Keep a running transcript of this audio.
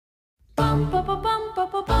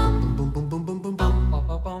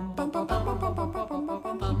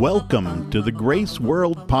Welcome to the Grace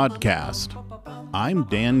World Podcast. I'm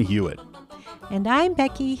Dan Hewitt. And I'm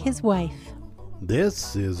Becky, his wife.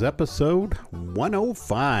 This is episode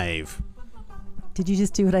 105. Did you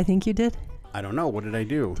just do what I think you did? I don't know. What did I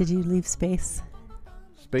do? Did you leave space?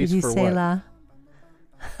 Space did you for Selah?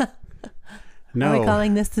 what? No. Are we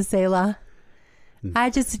calling this the Selah?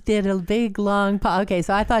 I just did a big, long okay,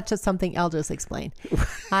 so I thought just something I'll just explain.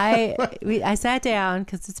 I sat down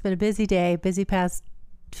because it's been a busy day, busy past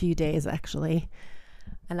few days actually.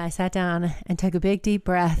 And I sat down and took a big, deep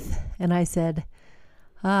breath. And I said,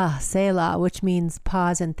 Selah, which means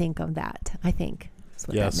pause and think of that, I think. That's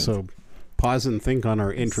what that means. So pause and think on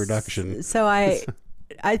our introduction. So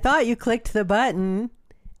I thought you clicked the button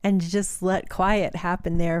and just let quiet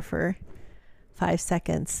happen there for 5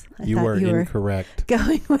 seconds. You were incorrect.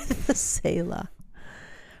 Going with the Selah.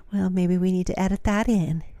 Well, maybe we need to edit that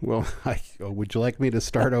in. Well, would you like me to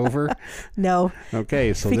start over? No.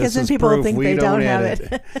 Okay, so because this is people proof think we they don't have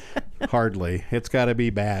edit it. Hardly. It's got to be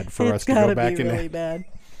bad for us to go back in. It's got to be really bad.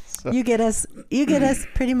 So. You get us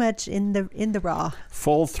pretty much in the raw.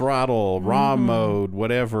 Full throttle, raw mode,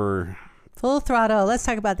 whatever. Full throttle. Let's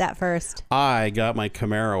talk about that first. I got my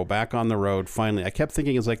Camaro back on the road finally. I kept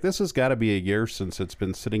thinking, it's like, this has got to be a year since it's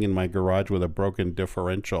been sitting in my garage with a broken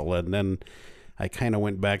differential. And then I kind of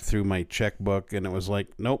went back through my checkbook and it was like,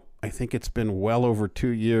 nope, I think it's been well over 2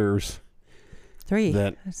 years. 3.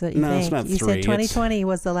 That's what you think. It's not you 3. Said 2020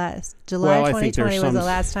 was the last. July 2020 was the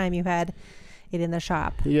last time you had it in the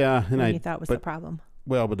shop. Yeah. And you thought was the problem.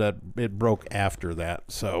 Well, but it broke after that.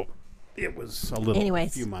 So it was a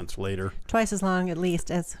few months later. Twice as long at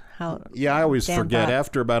least as how. Yeah, I always forget. Thought.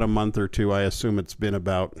 After about a month or two, I assume it's been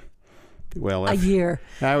about, a year.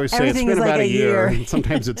 I always say it's been about a year.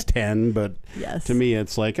 Sometimes it's 10, but yes. To me,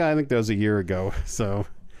 it's like, I think that was a year ago. So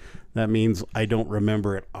that means I don't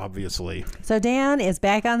remember it, obviously. So Dan is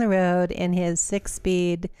back on the road in his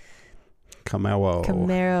 6-speed Camaro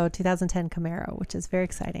 2010 Camaro, which is very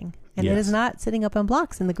exciting. And yes. It is not sitting up in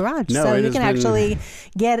blocks in the garage. No, so you can actually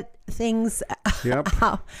get things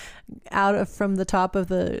out from the top of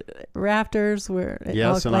the rafters where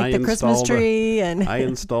like the Christmas tree. And I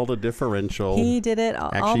installed a differential. He did it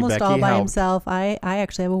almost Becky all by helped. Himself. I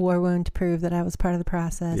actually have a war wound to prove that I was part of the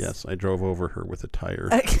process. Yes, I drove over her with a tire.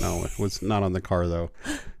 No, it was not on the car though.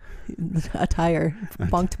 A tire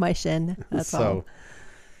bunked my shin. That's all.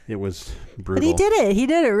 It was brutal. But he did it. He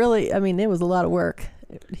did it really. I mean, it was a lot of work.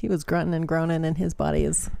 He was grunting and groaning, and his body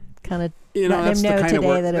is kind of letting him know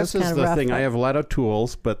today that it was kind of rough. This is the thing. I have a lot of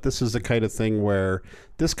tools, but this is the kind of thing where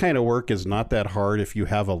this kind of work is not that hard if you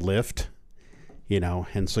have a lift,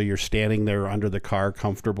 and so you're standing there under the car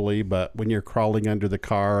comfortably. But when you're crawling under the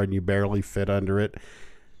car and you barely fit under it,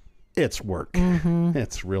 it's work. Mm-hmm.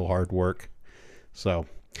 It's real hard work. So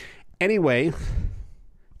anyway,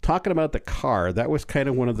 talking about the car, that was kind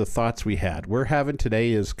of one of the thoughts we had. We're having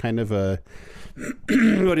today is kind of a,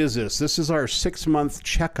 what is this? This is our 6-month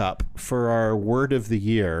checkup for our word of the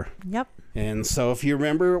year. Yep. And so if you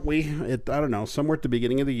remember, I don't know, somewhere at the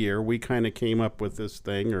beginning of the year, we kind of came up with this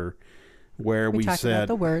thing where we talked said, about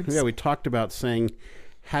the words. Yeah, we talked about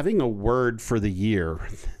having a word for the year.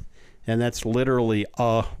 And that's literally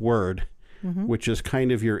a word, which is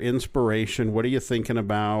kind of your inspiration. What are you thinking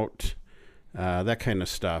about? That kind of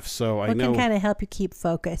stuff. So I know can kind of help you keep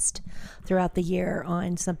focused throughout the year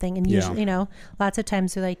on something. And usually, lots of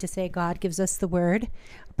times we like to say God gives us the word,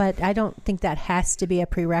 but I don't think that has to be a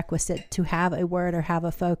prerequisite to have a word or have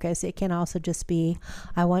a focus. It can also just be,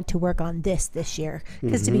 I want to work on this year.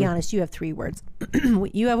 Because to be honest, you have 3 words.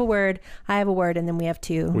 You have a word, I have a word, and then we have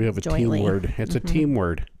 2 We have a jointly. team word. It's a team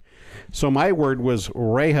word. So my word was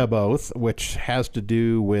Rehoboth, which has to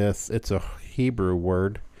do with, it's a Hebrew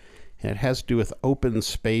word. It has to do with open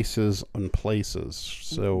spaces and places.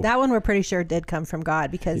 So that one we're pretty sure did come from God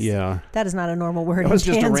because that is not a normal word. It was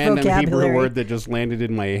just a random vocabulary. Hebrew word that just landed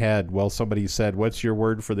in my head. Well, somebody said, "What's your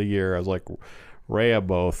word for the year?" I was like,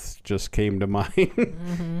 Rehoboth just came to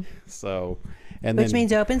mind. So, which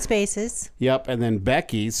means open spaces. Yep. And then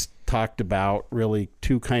Becky's talked about really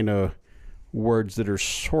 2 kind of words that are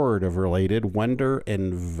sort of related: wonder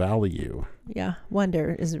and value. Yeah,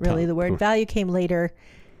 wonder is really the word. Value came later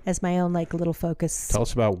as my own little focus. Tell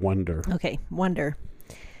us about wonder. Okay, wonder.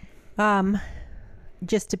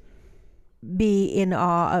 Just to be in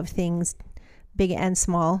awe of things big and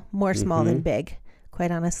small, more small than big, quite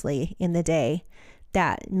honestly, in the day,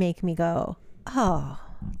 that make me go, oh,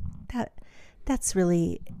 that's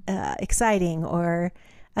really exciting, or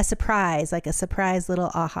a surprise, like a surprise little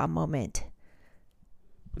aha moment,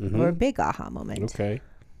 or a big aha moment. Okay.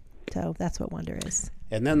 So that's what wonder is.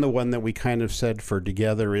 And then the one that we kind of said for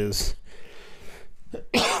together is,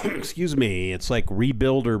 excuse me, it's like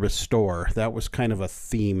rebuild or restore. That was kind of a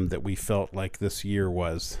theme that we felt like this year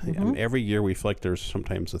was. And every year we feel like there's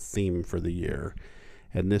sometimes a theme for the year.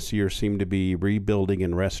 And this year seemed to be rebuilding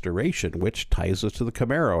and restoration, which ties us to the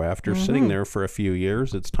Camaro. After sitting there for a few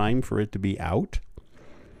years, it's time for it to be out.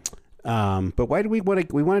 But why do we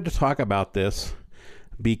wanted to talk about this?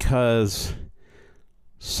 Because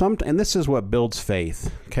and this is what builds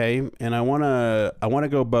faith, okay? And I want to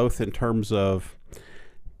go both in terms of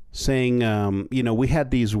saying, we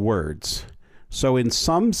had these words. So in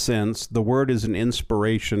some sense, the word is an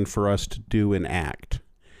inspiration for us to do and act.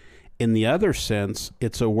 In the other sense,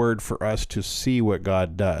 it's a word for us to see what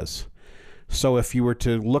God does. So if you were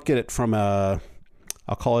to look at it from I'll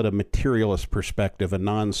call it a materialist perspective, a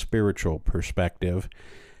non-spiritual perspective,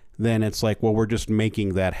 then it's like, well, we're just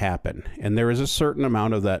making that happen. And there is a certain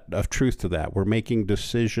amount of truth to that. We're making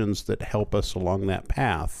decisions that help us along that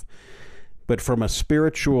path. But from a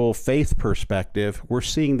spiritual faith perspective, we're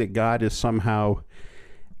seeing that God is somehow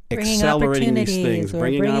accelerating these things,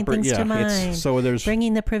 bringing things to mind. So there's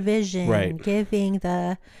bringing the provision, right, giving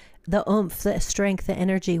the oomph, the strength, the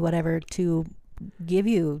energy, whatever, to give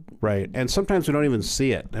you. Right. And sometimes we don't even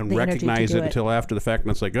see it and recognize it until after the fact.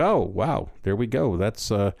 And it's like, oh, wow, there we go.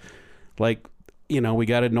 That's we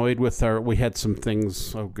got annoyed with we had some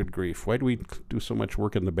things. Oh, good grief. Why do we do so much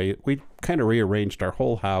work in the basement? We kind of rearranged our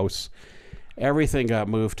whole house. Everything got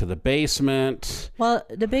moved to the basement. Well,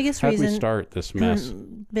 the biggest reason... How did we start this mess?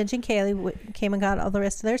 Benji and Kaylee came and got all the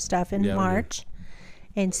rest of their stuff in March.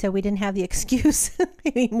 And so we didn't have the excuse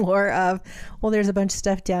anymore of, well, there's a bunch of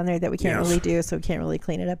stuff down there that we can't really do, so we can't really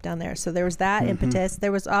clean it up down there. So there was that impetus.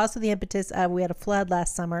 There was also the impetus of we had a flood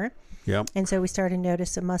last summer. Yep. And so we started to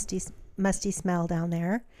notice a musty smell down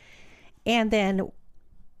there. And then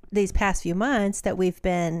these past few months that we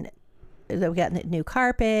got new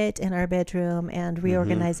carpet in our bedroom and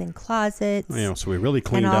reorganizing closets. So we really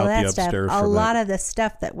cleaned out the upstairs. A lot of the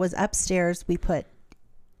stuff that was upstairs we put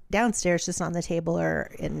downstairs, just on the table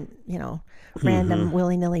or in random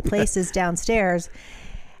willy-nilly places downstairs.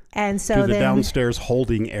 And so the downstairs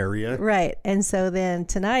holding area, right? And so then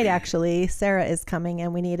tonight, actually, Sarah is coming,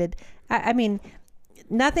 and we needed. I mean,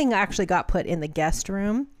 nothing actually got put in the guest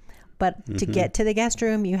room, but to get to the guest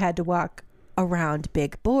room, you had to walk around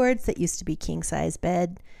big boards that used to be king size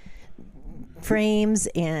bed frames,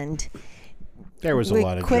 and there was a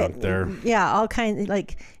lot of junk there. Yeah, all kinds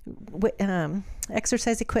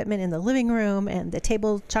exercise equipment in the living room, and the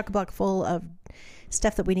table chock-a-block full of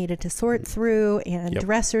stuff that we needed to sort through, and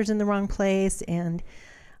dressers in the wrong place, and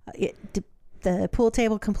the pool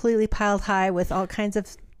table completely piled high with all kinds of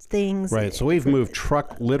things. Right. So we've moved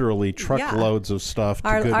truckloads of stuff to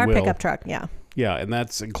Goodwill. Our pickup truck. Yeah. Yeah, and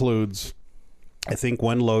that includes, I think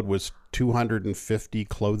one load was 250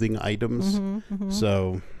 clothing items.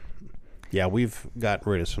 So, yeah, we've got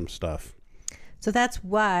rid of some stuff. So that's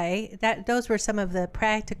why those were some of the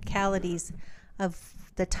practicalities of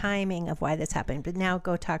the timing of why this happened. But now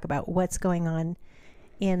go talk about what's going on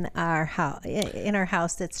in our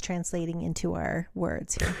house that's translating into our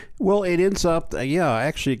words here. Well, it ends up,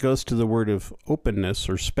 actually it goes to the word of openness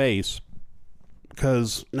or space,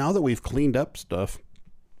 because now that we've cleaned up stuff,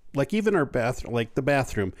 like even our the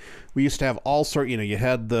bathroom, we used to have all sorts, you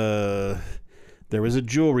had there was a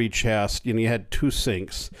jewelry chest, you had 2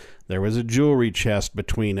 sinks. There was a jewelry chest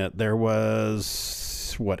between it. There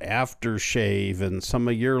was, aftershave and some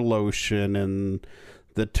of your lotion and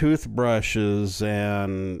the toothbrushes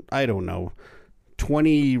and, I don't know,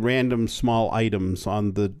 20 random small items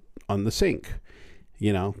on the sink.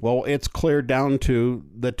 Well, it's cleared down to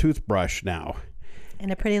the toothbrush now.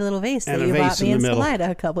 And a pretty little vase that you bought me in Selah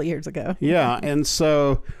a couple years ago. Yeah, and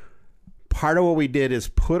so part of what we did is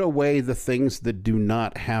put away the things that do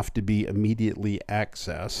not have to be immediately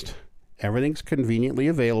accessed. Everything's conveniently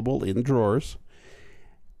available in drawers.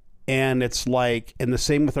 And it's and the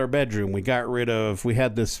same with our bedroom. We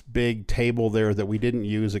had this big table there that we didn't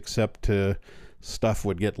use except stuff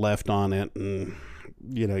would get left on it. And,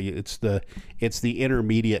 it's the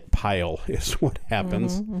intermediate pile is what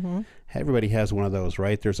happens. Everybody has one of those,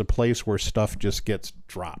 right? There's a place where stuff just gets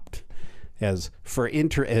dropped. As for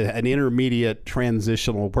an intermediate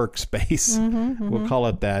transitional workspace. We'll call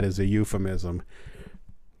it that as a euphemism.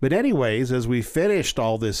 But anyways, as we finished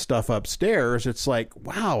all this stuff upstairs, it's like,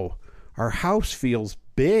 wow, our house feels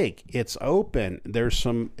big. It's open. There's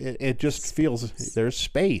it just feels, there's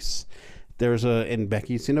space. And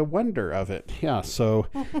Becky's in a wonder of it. Yeah. So,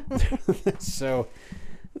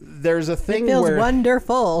 there's a thing it feels where,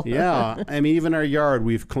 wonderful. Yeah. I mean, even our yard,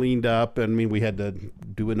 we've cleaned up. I mean, we had to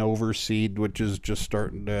do an overseed, which is just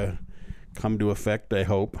starting to come to effect, I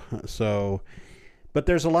hope. So, but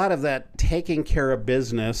there's a lot of that taking care of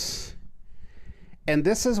business. And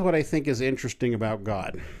this is what I think is interesting about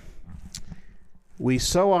God. We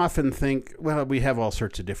so often think, well, we have all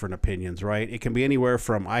sorts of different opinions, right? It can be anywhere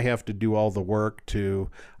from I have to do all the work to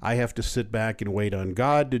I have to sit back and wait on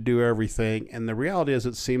God to do everything. And the reality is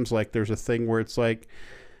it seems like there's a thing where it's like,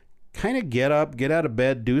 kind of get up, get out of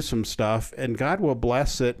bed, do some stuff, and God will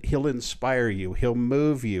bless it. He'll inspire you. He'll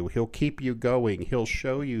move you. He'll keep you going. He'll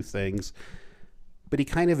show you things. But he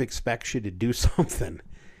kind of expects you to do something.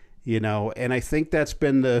 You know, and I think that's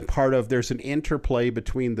been the part of there's an interplay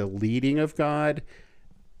between the leading of God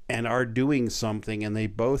and our doing something, and they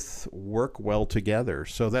both work well together.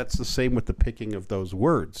 So that's the same with the picking of those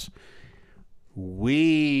words.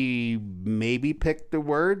 We maybe picked the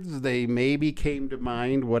words, they maybe came to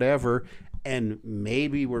mind, whatever, and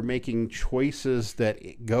maybe we're making choices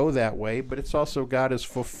that go that way, but it's also God is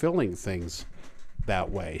fulfilling things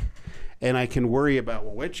that way. And I can worry about,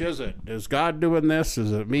 well, which is it? Is God doing this?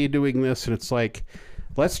 Is it me doing this? And it's like,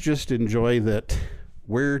 let's just enjoy that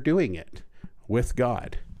we're doing it with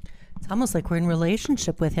God. It's almost like we're in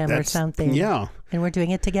relationship with him or something. Yeah. And we're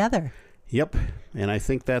doing it together. Yep. And I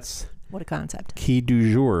think that's... What a concept. Key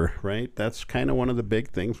du jour, right? That's kind of one of the big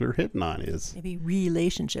things we're hitting on is... Maybe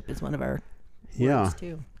relationship is one of our words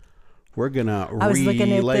too. We're going to I was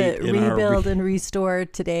looking at the rebuild and restore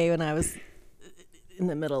today when I was in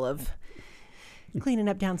the middle of... cleaning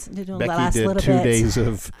up down doing the last little bit. Becky did 2 days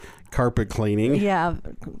of carpet cleaning. Yeah,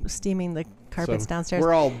 steaming the carpets downstairs.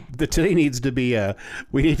 Today needs to be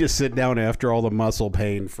we need to sit down after all the muscle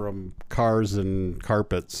pain from cars and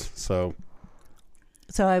carpets. So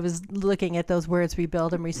I was looking at those words,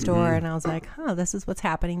 rebuild and restore, and I was like, this is what's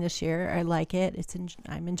happening this year. I like it.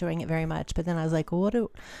 I'm enjoying it very much. But then I was like,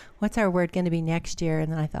 well, what's our word going to be next year?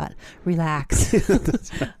 And then I thought, relax.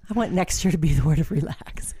 I want next year to be the word of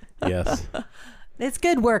relax. Yes. It's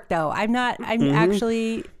good work, though. I'm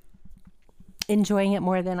actually enjoying it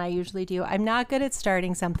more than I usually do. I'm not good at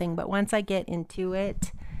starting something, but once I get into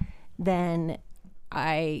it, then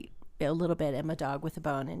I a little bit am a dog with a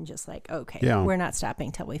bone and just like, okay, we're not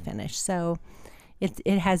stopping till we finish. So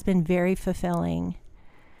it has been very fulfilling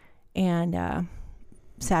and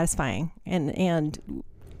satisfying. And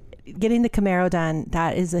getting the Camaro done,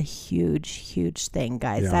 that is a huge, huge thing,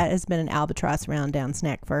 guys. That has been an albatross around Down's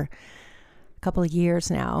neck for couple of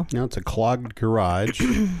years now. Now it's a clogged garage,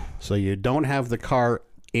 so you don't have the car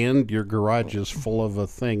and your garage is full of a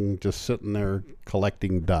thing just sitting there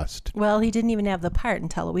collecting dust. Well, he didn't even have the part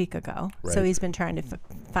until a week ago. Right. So he's been trying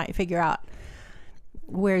to figure out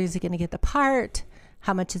where is he going to get the part,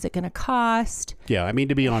 how much is it going to cost. Yeah, I mean,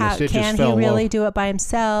 to be honest, can he really do it by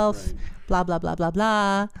himself? Right. Blah, blah, blah, blah,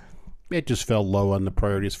 blah. It just fell low on the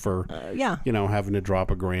priorities for, having to drop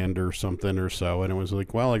 $1,000 or something or so. And it was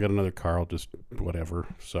like, well, I got another car. I'll just whatever.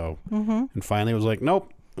 So, and finally it was like,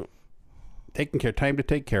 nope, time to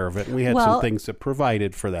take care of it. And we had some things that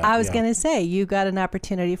provided for that. I was going to say, you got an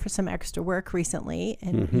opportunity for some extra work recently.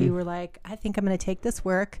 And you were like, I think I'm going to take this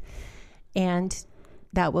work. And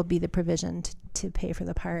that will be the provision to pay for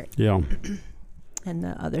the part. Yeah. And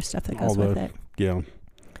the other stuff that goes with it. Yeah.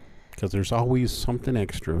 Because there's always something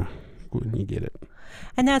extra when you get it.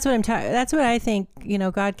 And that's what that's what I think,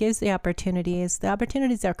 God gives the opportunities. The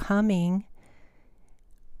opportunities are coming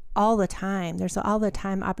all the time. There's all the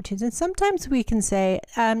time opportunities. And sometimes we can say,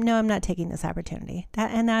 no, I'm not taking this opportunity.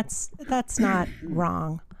 That's not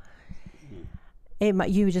wrong.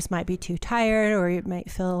 You just might be too tired, or you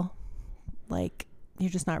might feel like you're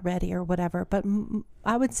just not ready or whatever. But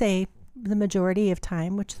I would say the majority of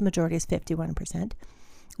time, which the majority is 51%,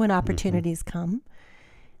 when opportunities come,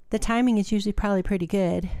 the timing is usually probably pretty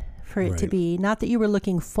good for it to be. Not that you were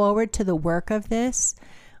looking forward to the work of this,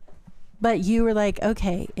 but you were like,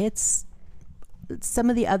 okay, it's some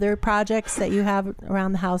of the other projects that you have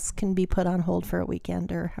around the house can be put on hold for a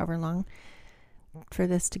weekend or however long for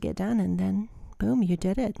this to get done. And then, boom, you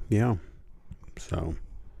did it. Yeah. So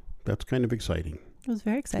that's kind of exciting. It was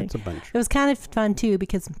very exciting. It's a bunch. It was kind of fun, too,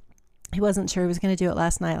 because he wasn't sure he was going to do it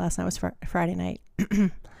last night. Last night was Friday night.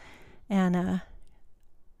 And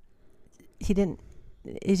it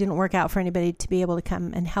didn't work out for anybody to be able to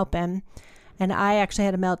come and help him. And I actually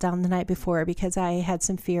had a meltdown the night before because I had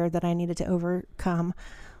some fear that I needed to overcome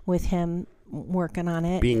with him working on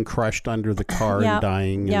it. Being crushed under the car and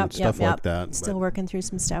dying and stuff like that. Still working through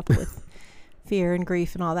some stuff with fear and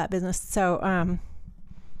grief and all that business. So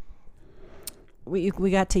we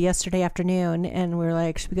got to yesterday afternoon and we were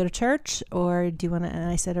like, should we go to church or do you want to, and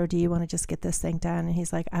I said, or do you want to just get this thing done? And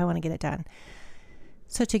he's like, I want to get it done.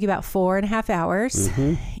 So it took about 4.5 hours.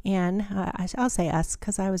 And I'll say us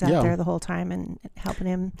because I was out there the whole time and helping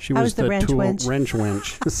him. I was the wrench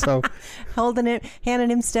winch. So holding it,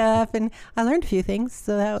 handing him stuff. And I learned a few things.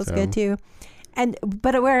 So that was good too.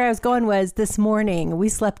 But where I was going was this morning we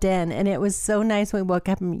slept in and it was so nice when we woke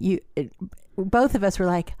up and both of us were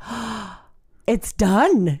like, oh, it's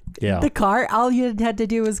done. Yeah. The car, all you had to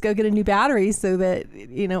do was go get a new battery so that,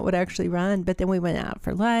 it would actually run. But then we went out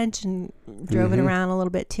for lunch and drove it around a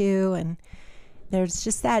little bit too. And there's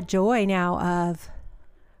just that joy now of,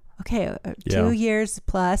 2 years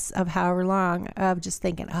plus of however long of just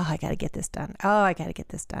thinking, oh, I got to get this done. Oh, I got to get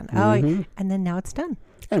this done. And then now it's done.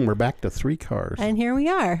 And we're back to 3 cars. And here we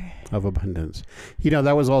are. Of abundance.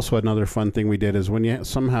 That was also another fun thing we did is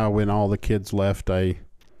when all the kids left,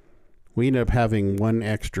 we ended up having 1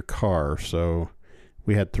 extra car. So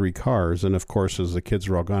we had 3 cars. And of course, as the kids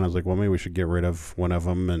were all gone, I was like, well, maybe we should get rid of one of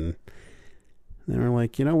them. And they were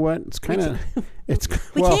like, you know what? It's kind of,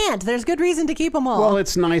 we can't. There's good reason to keep them all. Well,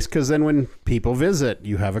 it's nice because then when people visit,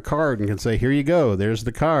 you have a card and can say, here you go. There's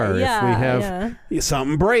the car. If we have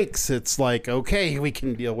something breaks, it's like, okay, we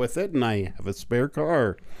can deal with it. And I have a spare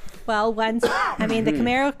car. Well, the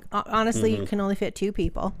Camaro, honestly, you can only fit 2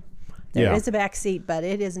 people. There is a back seat, but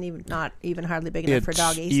it isn't not even hardly big enough for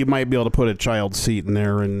doggies. You might be able to put a child seat in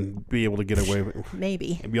there and be able to get away with it.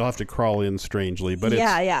 Maybe. You'll have to crawl in strangely, but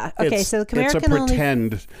Okay, so the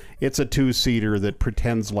Camaro it's a 2-seater that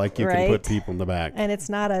pretends like you can put people in the back. And it's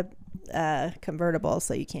not a convertible,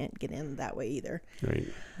 so you can't get in that way either. Right.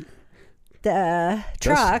 The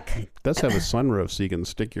truck does have a sunroof so you can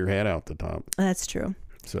stick your head out the top. That's true.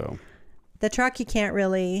 So the truck you can't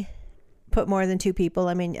really put more than 2 people.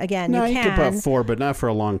 I mean, again, you can put 4, but not for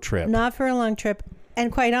a long trip. Not for a long trip. And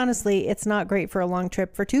quite honestly, it's not great for a long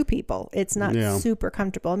trip for 2 people. It's not super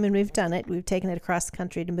comfortable. I mean, we've done it. We've taken it across the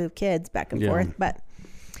country to move kids back and forth.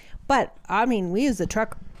 But I mean, we use the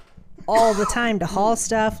truck all the time to haul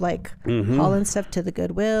stuff, like hauling stuff to the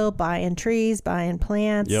Goodwill, buying trees, buying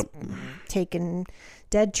plants, taking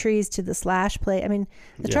dead trees to the slash place. I mean,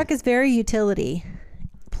 the truck is very utility.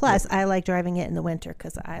 Plus, I like driving it in the winter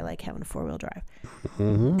because I like having a 4-wheel drive.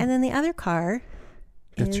 And then the other car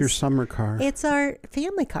It's your summer car. It's our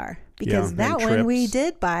family car because that one we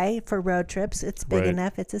did buy for road trips. It's big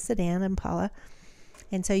enough. It's a sedan Impala.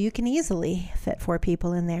 And so you can easily fit 4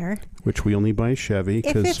 people in there. Which we only buy Chevy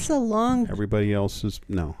if it's a long... Everybody else is...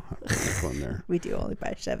 No, on there. We do only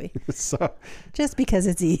buy Chevy. So just because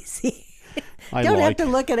it's easy. Don't have to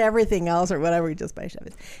look at everything else or whatever. We just buy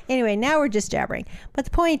Chevys. Anyway, now we're just jabbering. But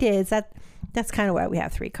the point is that's kind of why we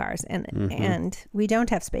have 3 cars. And we don't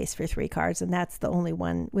have space for 3 cars. And that's the only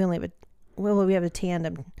one. We have a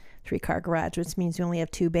tandem 3-car garage, which means we only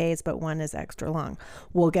have 2 bays, but one is extra long.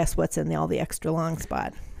 Well, guess what's in all the extra long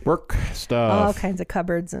spot? Work stuff. All kinds of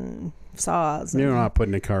cupboards and saws. You're not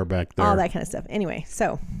putting a car back there. All that kind of stuff. Anyway,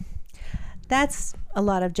 so that's a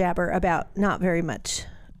lot of jabber about not very much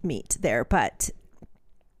meat there, but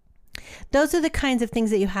those are the kinds of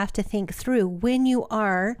things that you have to think through when you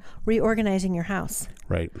are reorganizing your house.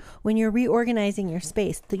 Right. When you're reorganizing your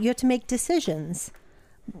space, that you have to make decisions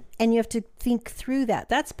and you have to think through that.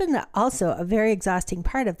 That's been also a very exhausting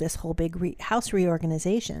part of this whole big house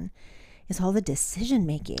reorganization is all the decision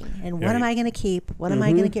making and what am I going to keep? What am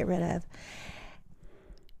I going to get rid of?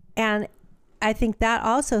 And I think that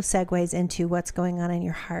also segues into what's going on in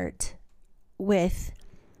your heart with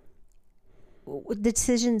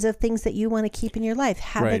decisions of things that you want to keep in your life,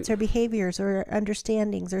 habits or behaviors or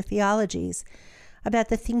understandings or theologies about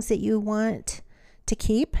the things that you want to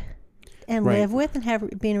keep and live with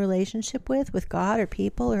and be in a relationship with God or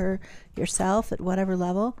people or yourself at whatever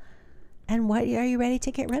level. And what are you ready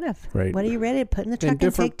to get rid of? Right. What are you ready to put in the truck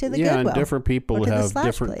and take to the Goodwill? And different people have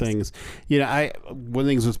different things. One of the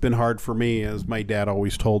things that's been hard for me is my dad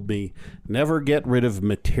always told me, never get rid of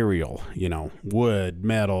material, wood,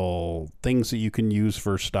 metal, things that you can use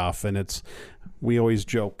for stuff. And we always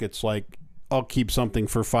joke, it's like, I'll keep something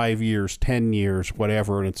for 5 years, 10 years,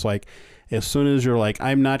 whatever. And it's like, as soon as you're like,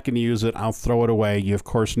 I'm not going to use it, I'll throw it away. You, of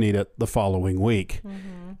course, need it the following week.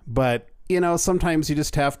 Mm-hmm. But sometimes you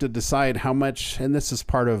just have to decide how much, and this is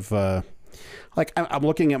part of, I'm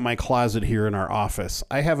looking at my closet here in our office.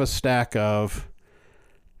 I have a stack of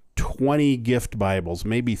 20 gift Bibles,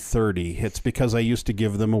 maybe 30. It's because I used to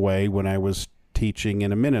give them away when I was teaching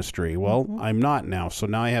in a ministry. Well, I'm not now. So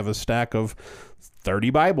now I have a stack of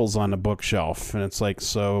 30 Bibles on the bookshelf. And it's like,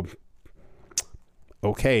 so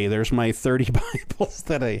okay, there's my 30 Bibles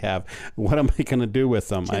that I have. What am I going to do with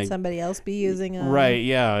them? Should somebody else be using them? Right,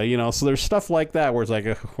 yeah. So there's stuff like that where it's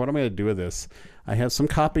like, what am I going to do with this? I have some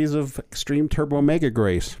copies of Extreme Turbo Mega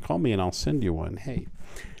Grace. Call me and I'll send you one. Hey.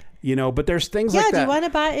 But there's things like that. Yeah, do you want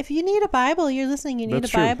to buy, if you need a Bible, you're listening, you need a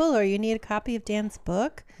Bible or you need a copy of Dan's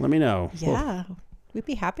book. Let me know. Yeah, we'd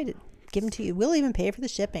be happy to give them to you. We'll even pay for the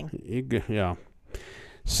shipping. Yeah.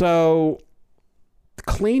 So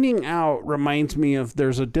cleaning out reminds me of,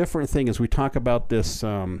 there's a different thing as we talk about this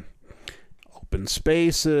open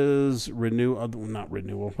spaces, not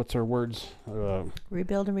renewal. What's our words?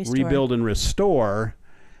 Rebuild and restore. Rebuild and restore.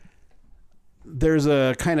 There's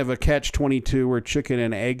a kind of a catch-22 or chicken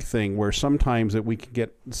and egg thing where sometimes that we can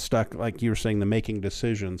get stuck, like you were saying, the making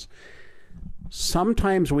decisions.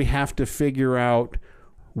 Sometimes we have to figure out,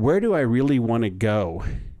 where do I really want to go?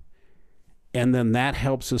 And then that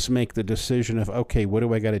helps us make the decision of, okay, what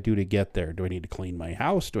do I got to do to get there? Do I need to clean my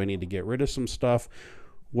house? Do I need to get rid of some stuff?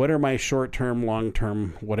 What are my short-term,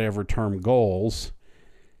 long-term, whatever term goals?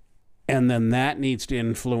 And then that needs to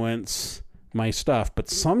influence my stuff. But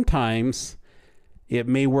sometimes it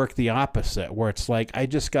may work the opposite, where it's like, I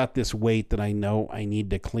just got this weight that I know I need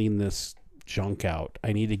to clean this junk out.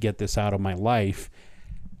 I need to get this out of my life.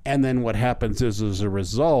 And then what happens is, as a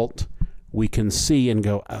result, we can see and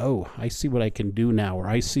go, oh, I see what I can do now, or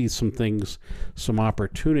I see some things, some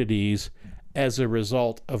opportunities as a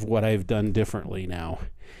result of what I've done differently now.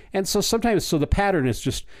 And so sometimes, the pattern is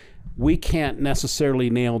just, we can't necessarily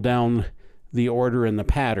nail down the order and the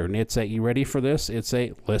pattern. It's a, you ready for this? It's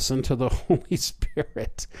a, listen to the Holy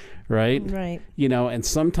Spirit, right? Right. And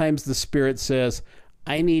sometimes the Spirit says,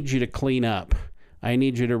 I need you to clean up. I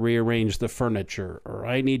need you to rearrange the furniture, or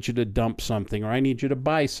I need you to dump something, or I need you to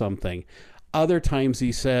buy something. Other times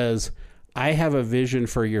he says, I have a vision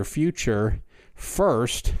for your future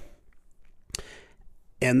first,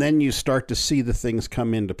 and then you start to see the things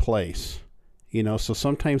come into place. So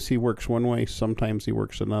sometimes he works one way, sometimes he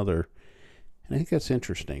works another. And I think that's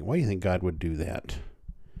interesting. Why do you think God would do that?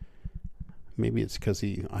 Maybe it's because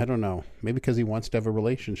I don't know. Maybe because he wants to have a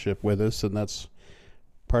relationship with us, and that's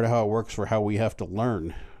part of how it works for how we have to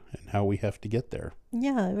learn and how we have to get there.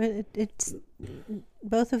 Yeah, it's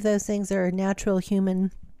both of those things are natural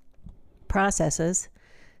human processes.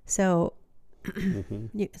 So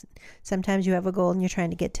sometimes you have a goal and you're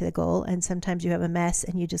trying to get to the goal, and sometimes you have a mess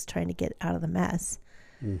and you're just trying to get out of the mess.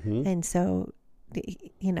 And so,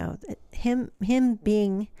 him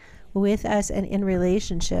being with us and in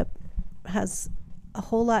relationship has a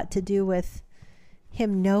whole lot to do with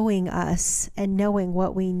him knowing us and knowing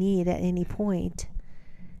what we need at any point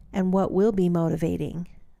and what will be motivating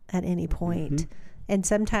at any point. And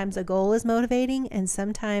sometimes a goal is motivating, and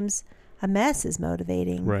sometimes a mess is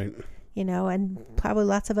motivating. Right. And probably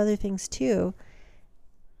lots of other things too.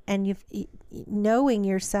 And knowing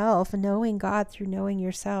yourself, knowing God through knowing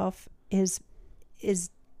yourself is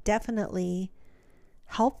definitely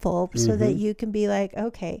helpful, so that you can be like,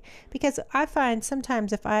 okay, because I find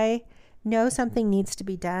sometimes if I know something needs to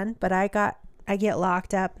be done, but I get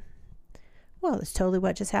locked up. Well, it's totally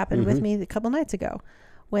what just happened with me a couple nights ago,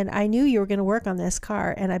 when I knew you were going to work on this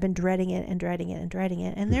car, and I've been dreading it and dreading it and dreading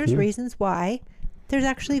it. And there's reasons why. There's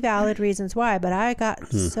actually valid reasons why, but I got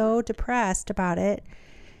so depressed about it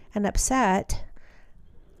and upset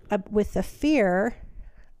with the fear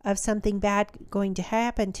of something bad going to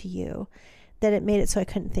happen to you, that it made it so I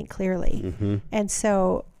couldn't think clearly. And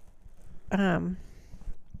so, I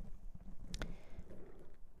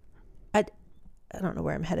don't know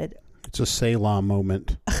where I'm headed. It's a Selah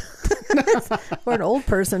moment. Or an old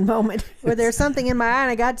person moment where there's something in my eye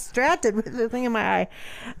and I got distracted with the thing in my eye.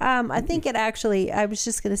 I think it actually, I was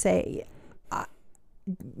just going to say,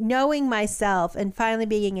 knowing myself and finally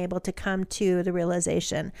being able to come to the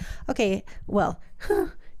realization, okay, well,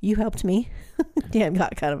 you helped me. Dan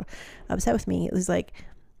got kind of upset with me. It was like,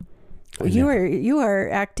 you are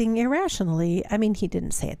acting irrationally. I mean, he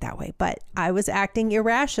didn't say it that way, but I was acting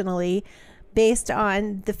irrationally based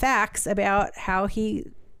on the facts about how he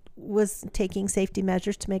was taking safety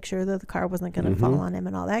measures to make sure that the car wasn't going to fall on him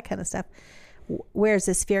and all that kind of stuff. Where's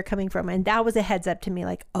this fear coming from? And that was a heads up to me,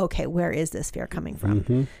 like, okay, where is this fear coming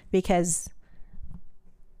from? Because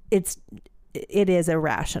it is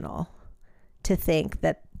irrational to think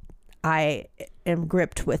that I am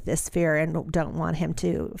gripped with this fear and don't want him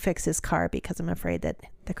to fix his car because I'm afraid that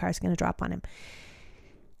the car's going to drop on him.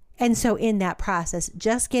 And so in that process,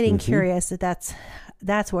 just getting curious,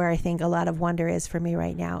 that's where I think a lot of wonder is for me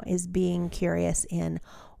right now, is being curious in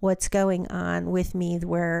what's going on with me,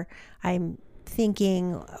 where I'm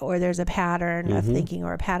thinking, or there's a pattern of thinking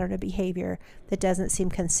or a pattern of behavior that doesn't seem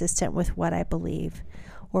consistent with what I believe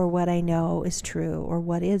or what I know is true or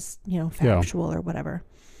what is, factual or whatever.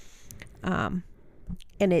 And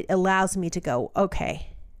it allows me to go,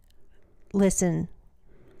 okay, listen,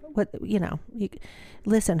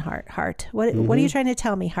 listen, heart. What are you trying to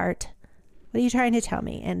tell me, heart? What are you trying to tell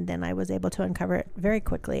me? And then I was able to uncover it very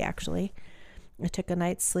quickly, actually. I took a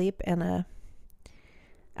night's sleep and a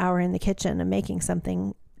hour in the kitchen of making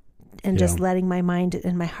something and just letting my mind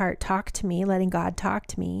and my heart talk to me, letting God talk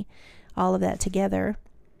to me, all of that together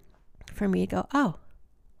for me to go, oh,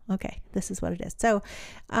 okay, this is what it is. So,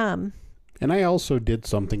 and I also did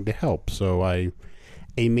something to help. So I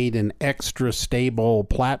made an extra stable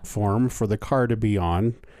platform for the car to be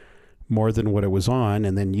on, more than what it was on,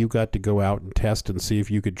 and then you got to go out and test and see if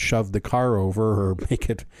you could shove the car over or make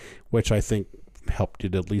it, which I think helped you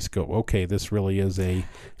to at least go, okay, this really is a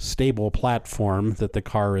stable platform that the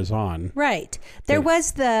car is on. Right. There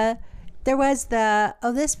was the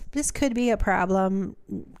this could be a problem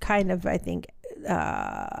kind of, I think,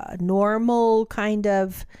 normal kind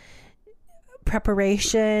of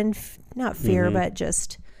preparation, not fear, but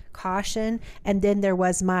just caution. And then there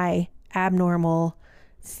was my abnormal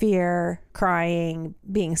fear, crying,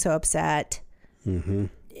 being so upset and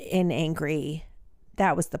angry.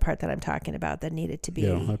 That was the part that I'm talking about that needed to be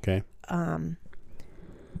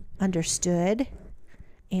understood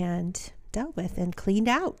and dealt with and cleaned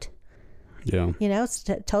out. Yeah.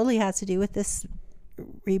 It totally has to do with this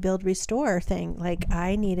rebuild, restore thing. Like,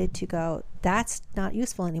 I needed to go, that's not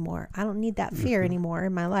useful anymore. I don't need that fear anymore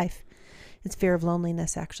in my life. It's fear of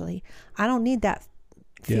loneliness, actually. I don't need that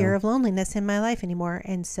fear of loneliness in my life anymore.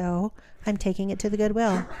 And so I'm taking it to the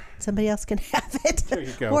Goodwill. Somebody else can have it. There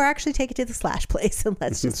you go. Or actually take it to the Slash place and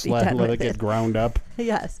let's just be done with it. Let it get ground up.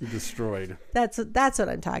 Yes. Destroyed. That's what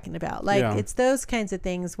I'm talking about. Like, it's those kinds of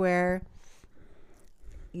things where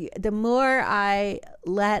the more I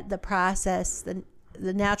let the process,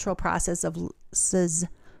 the natural processes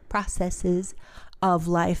of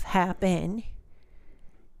life happen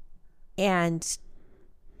and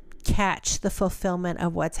catch the fulfillment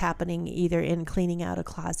of what's happening either in cleaning out a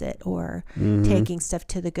closet or taking stuff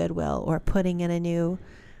to the Goodwill or putting in a new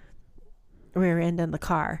rear end on the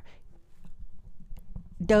car.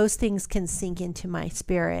 Those things can sink into my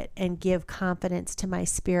spirit and give confidence to my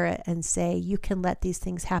spirit and say, you can let these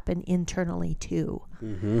things happen internally too.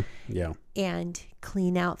 Yeah. And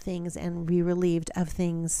clean out things and be relieved of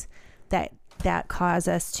things that cause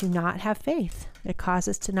us to not have faith. That cause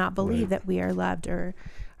us to not believe that we are loved or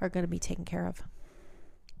are going to be taken care of.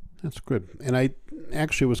 That's good. And I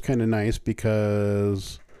actually was kind of nice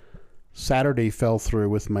because Saturday fell through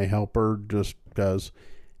with my helper, just does.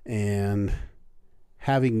 And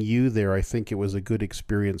having you there, I think it was a good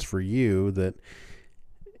experience for you that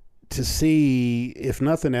to see, if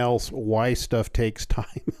nothing else, why stuff takes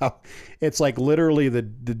time. It's like literally the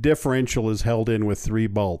differential is held in with 3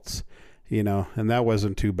 bolts, and that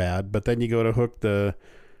wasn't too bad. But then you go to hook the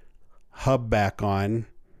hub back on,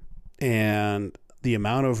 and the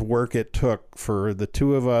amount of work it took for the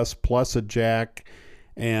 2 of us plus a jack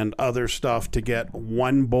and other stuff to get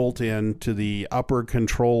 1 bolt in to the upper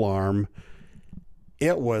control arm,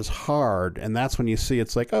 it was hard. And that's when you see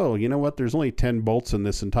it's like, oh, you know what? There's only 10 bolts in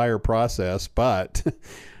this entire process, but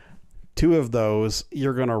 2 of those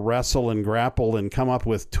you're going to wrestle and grapple and come up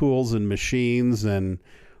with tools and machines and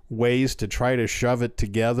ways to try to shove it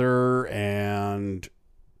together, and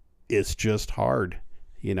it's just hard.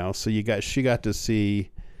 So she got to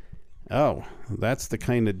see, oh, that's the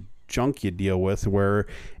kind of junk you deal with where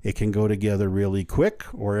it can go together really quick,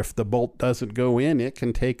 or if the bolt doesn't go in, it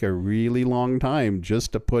can take a really long time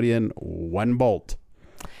just to put in 1 bolt.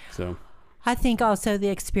 So I think also the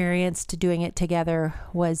experience to doing it together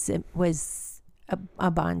was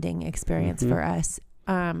a bonding experience for us.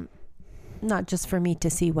 Not just for me to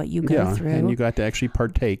see what you go through. And you got to actually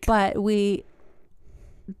partake. But we're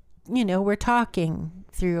talking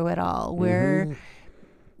through it all. We're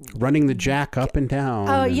running the jack up and down.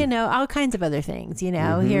 Oh, all kinds of other things,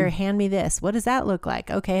 here, hand me this. What does that look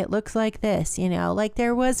like? Okay, it looks like this, like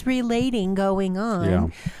there was relating going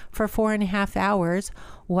on for 4.5 hours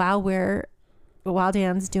while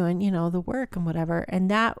Dan's doing, the work and whatever.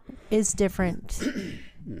 And that is different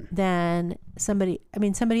than somebody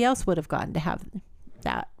else would have gotten to have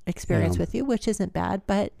that experience with you, which isn't bad,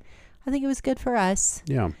 but I think it was good for us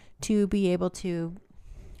to be able to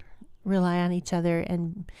rely on each other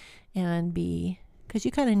and be, because you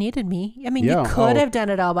kind of needed me. I mean, you could have done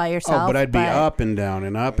it all by yourself. But I'd be up and down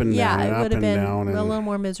and up and down and up and down. Yeah, it would have been a little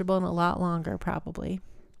more miserable and a lot longer probably.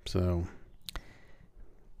 So,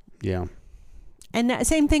 yeah. And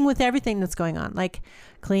same thing with everything that's going on, like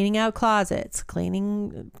cleaning out closets,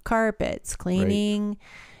 cleaning carpets, cleaning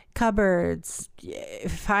cupboards,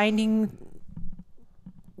 finding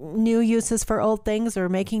new uses for old things or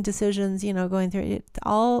making decisions, going through it.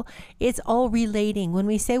 It's all relating. When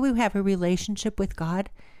we say we have a relationship with God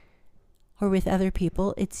or with other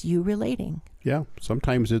people, it's you relating. Yeah.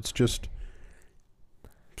 Sometimes it's just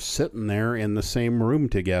sitting there in the same room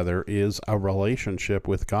together is a relationship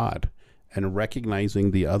with God, and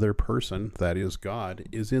recognizing the other person, that is God,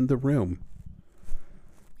 is in the room.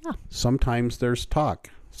 Yeah. Sometimes there's talk.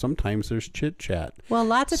 Sometimes there's chit chat. Well,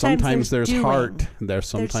 lots of times there's doing. Heart.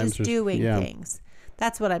 Sometimes there's doing things.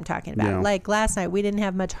 That's what I'm talking about. Yeah. Like last night, we didn't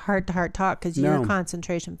have much heart-to-heart talk because your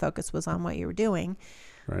concentration focus was on what you were doing,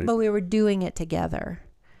 but we were doing it together.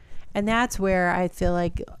 And that's where I feel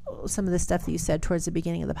like some of the stuff that you said towards the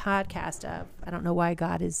beginning of the podcast of, I don't know why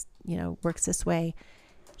God is, works this way.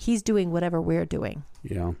 He's doing whatever we're doing.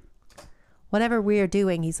 Yeah. Whatever we're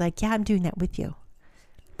doing, he's like, yeah, I'm doing that with you.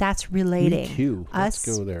 That's relating. Me too. Let's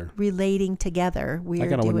go there. Relating together. We I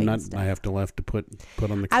got doing a nut stuff. I have to put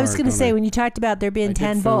on the car. I was going to say, when you talked about there being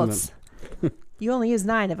 10 bolts, you only used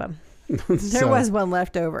 9 of them. There was one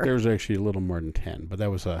left over. There was actually a little more than 10, but that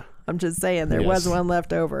was I'm just saying there was one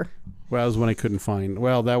left over. Well, that was when I couldn't find.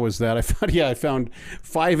 Well, that was that. I found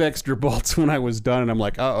 5 extra bolts when I was done, and I'm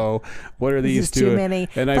like, uh-oh, what are these two? Too many.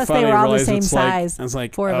 And Plus, I finally they were all realized the same it's size. I was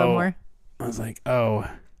like, 4 of them were. I was like,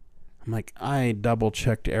 I double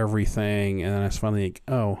checked everything, and then I was finally like,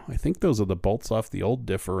 I think those are the bolts off the old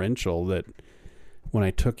differential that when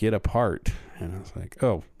I took it apart, and I was like,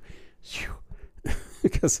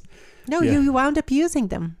 because you wound up using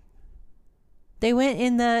them. They went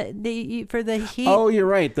in for the heat. Oh, you're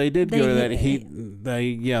right. They did go to that heat.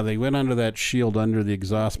 They went under that shield under the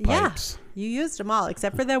exhaust pipes. Yeah, you used them all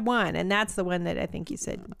except for the one, and that's the one that I think you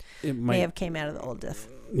said may have came out of the old diff.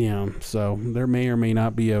 Yeah, so there may or may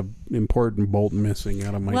not be a important bolt missing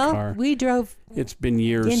out of my car. Well, we drove. It's been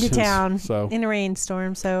years into since, town so in a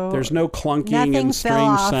rainstorm, so there's no clunking and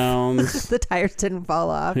strange sounds. The tires didn't fall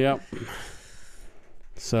off. Yep.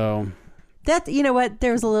 So. That, you know what,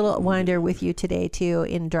 there was a little winder with you today too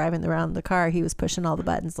in driving around the car. He was pushing all the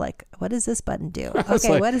buttons like, what does this button do? Okay,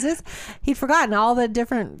 like, what is this? He'd forgotten all the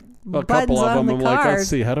different buttons on the car. I'm like, let's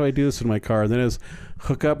see, how do I do this in my car? Then is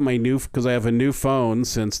hook up my because I have a new phone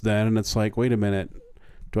since then, and it's like, wait a minute,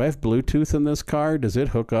 do I have Bluetooth in this car? Does it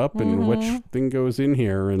hook up, and which thing goes in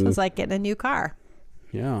here? And it was like getting a new car.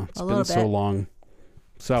 Yeah, it's been so long.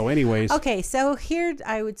 So anyways. Okay, so here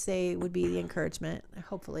I would say would be the encouragement,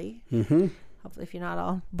 hopefully. Mm-hmm. Hopefully if you're not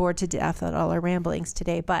all bored to death at all our ramblings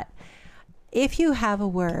today. But if you have a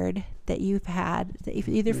word that you've had,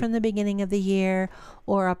 either from the beginning of the year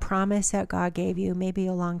or a promise that God gave you maybe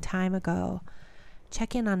a long time ago,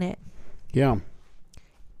 check in on it. Yeah.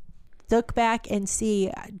 Look back and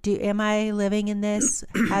see, am I living in this?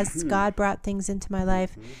 Has God brought things into my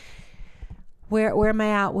life? Where am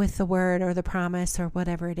I at with the word or the promise or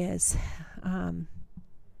whatever it is?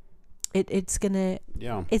 It's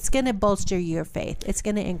gonna bolster your faith. It's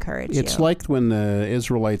gonna encourage you. It's like when the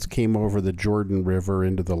Israelites came over the Jordan River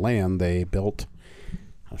into the land, they built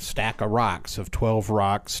a stack of rocks, of 12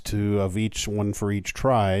 rocks, of each one for each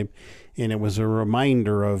tribe, and it was a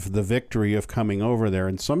reminder of the victory of coming over there.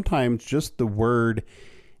 And sometimes just the word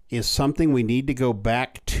is something we need to go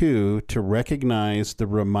back to recognize the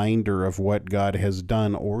reminder of what God has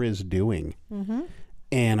done or is doing. Mm-hmm.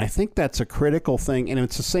 And I think that's a critical thing. And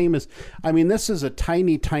it's the same as, this is a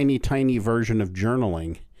tiny, tiny, tiny version of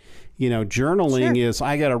journaling. Journaling is,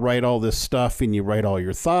 I got to write all this stuff, and you write all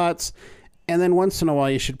your thoughts. And then once in a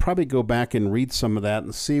while, you should probably go back and read some of that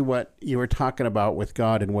and see what you were talking about with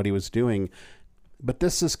God and what he was doing. But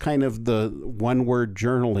this is kind of the one-word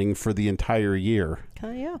journaling for the entire year.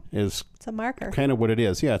 Yeah. It's a marker. Kind of what it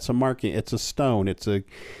is. Yeah, it's a marking. It's a stone. It's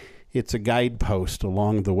a guidepost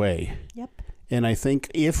along the way. Yep. And I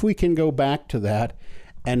think if we can go back to that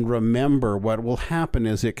and remember, what will happen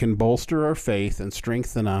is it can bolster our faith and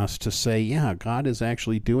strengthen us to say, yeah, God is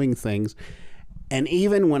actually doing things. And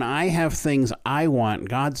even when I have things I want,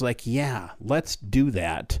 God's like, yeah, let's do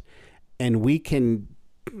that. And we can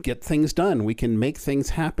get things done. We can make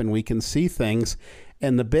things happen. We can see things.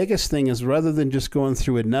 And the biggest thing is, rather than just going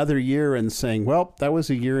through another year and saying, well, that was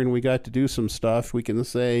a year and we got to do some stuff, we can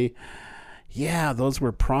say, yeah, those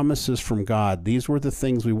were promises from God. These were the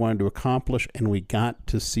things we wanted to accomplish, and we got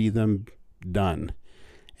to see them done.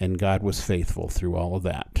 And God was faithful through all of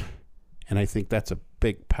that. And I think that's a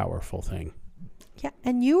big, powerful thing. Yeah,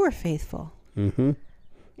 and you were faithful. Mm-hmm.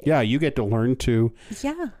 Yeah, you get to learn to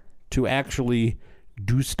actually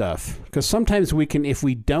do stuff. Because sometimes we can, if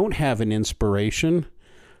we don't have an inspiration,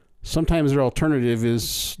 sometimes our alternative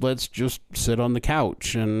is let's just sit on the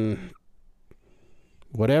couch and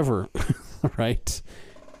whatever, right?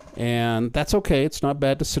 And that's okay. It's not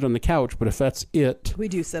bad to sit on the couch, but if that's it... We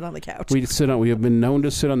do sit on the couch. We have been known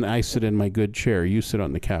to sit on I sit in my good chair. You sit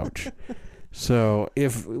on the couch. So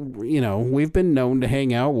if, we've been known to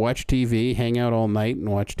hang out, watch TV, hang out all night and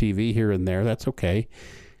watch TV here and there, that's okay.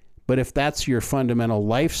 But if that's your fundamental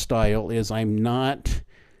lifestyle is I'm not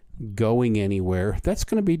going anywhere, that's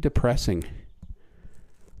going to be depressing.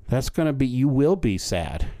 You will be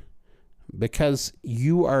sad because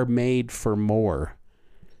you are made for more.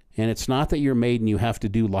 And it's not that you're made and you have to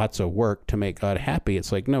do lots of work to make God happy.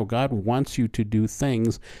 It's like, no, God wants you to do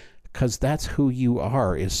things because that's who you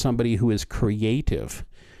are, is somebody who is creative,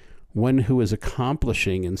 one who is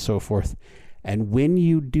accomplishing and so forth. And when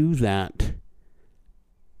you do that,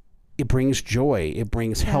 it brings joy, it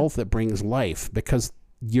brings health, it brings life, because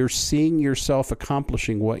you're seeing yourself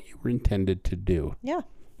accomplishing what you were intended to do. Yeah.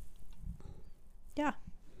 Yeah.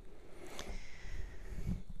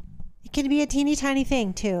 It can be a teeny tiny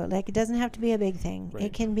thing too. Like, it doesn't have to be a big thing. Right.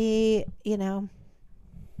 It can be,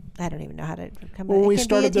 I don't even know how to come. Well, when we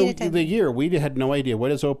started the year, we had no idea. What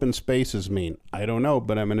does open spaces mean? I don't know,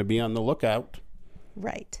 but I'm going to be on the lookout.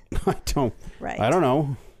 Right. I don't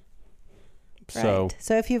know. Right.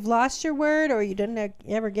 So if you've lost your word or you didn't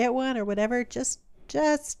ever get one or whatever, just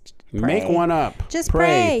pray. Make one up. Just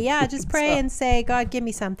pray. Yeah, just pray and say, God, give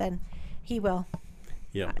me something. He will.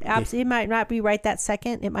 Yeah. Absolutely. It might not be right that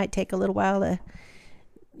second. It might take a little while to,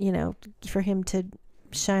 for him to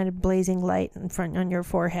shine a blazing light in front on your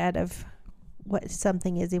forehead of what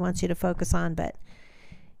something is he wants you to focus on. But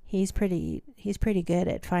he's pretty good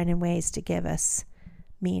at finding ways to give us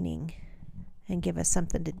meaning and give us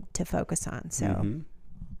something to focus on. So,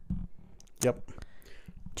 Yep.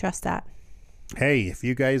 Trust that. Hey, if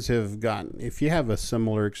you guys if you have a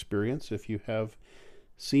similar experience, if you have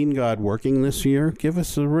seen God working this year, give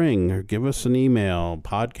us a ring or give us an email,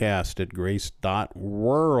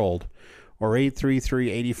 podcast@grace.world or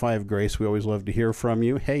 833-85-GRACE. We always love to hear from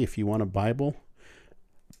you. Hey, if you want a Bible,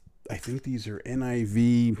 I think these are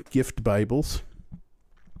NIV gift Bibles.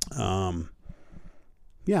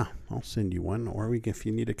 Yeah, I'll send you one. Or if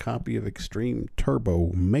you need a copy of Extreme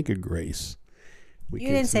Turbo Mega Grace. You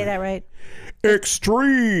didn't say that right.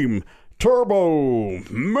 Extreme Turbo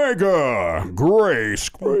Mega Grace.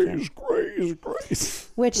 Grace.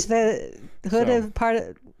 Which the hood of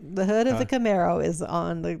the Camaro is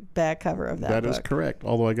on the back cover of that book. That is correct.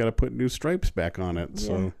 Although I got to put new stripes back on it.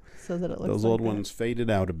 So that it looks those old ones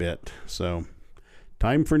faded out a bit. So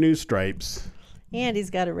time for new stripes. And he's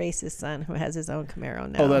got to race his son who has his own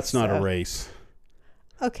Camaro now. Oh, that's not a race.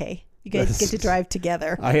 Okay. You guys get to drive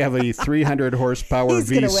together. I have a 300 horsepower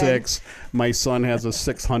V6. My son has a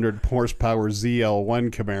 600 horsepower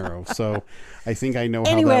ZL1 Camaro. So I think I know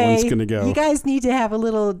how that one's going to go. You guys need to have a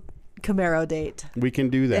little Camaro date. We can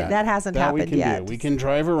do that. That hasn't happened yet. We can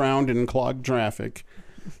drive around in clogged traffic.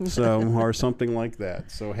 Or something like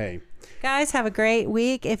that. So, hey. Guys, have a great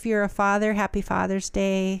week. If you're a father, happy Father's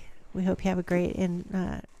Day. We hope you have a great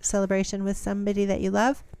celebration with somebody that you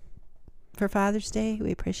love. For Father's Day.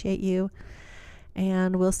 We appreciate you.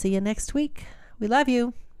 And we'll see you next week. We love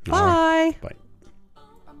you. Bye. Right.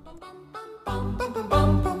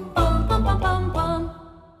 Bye.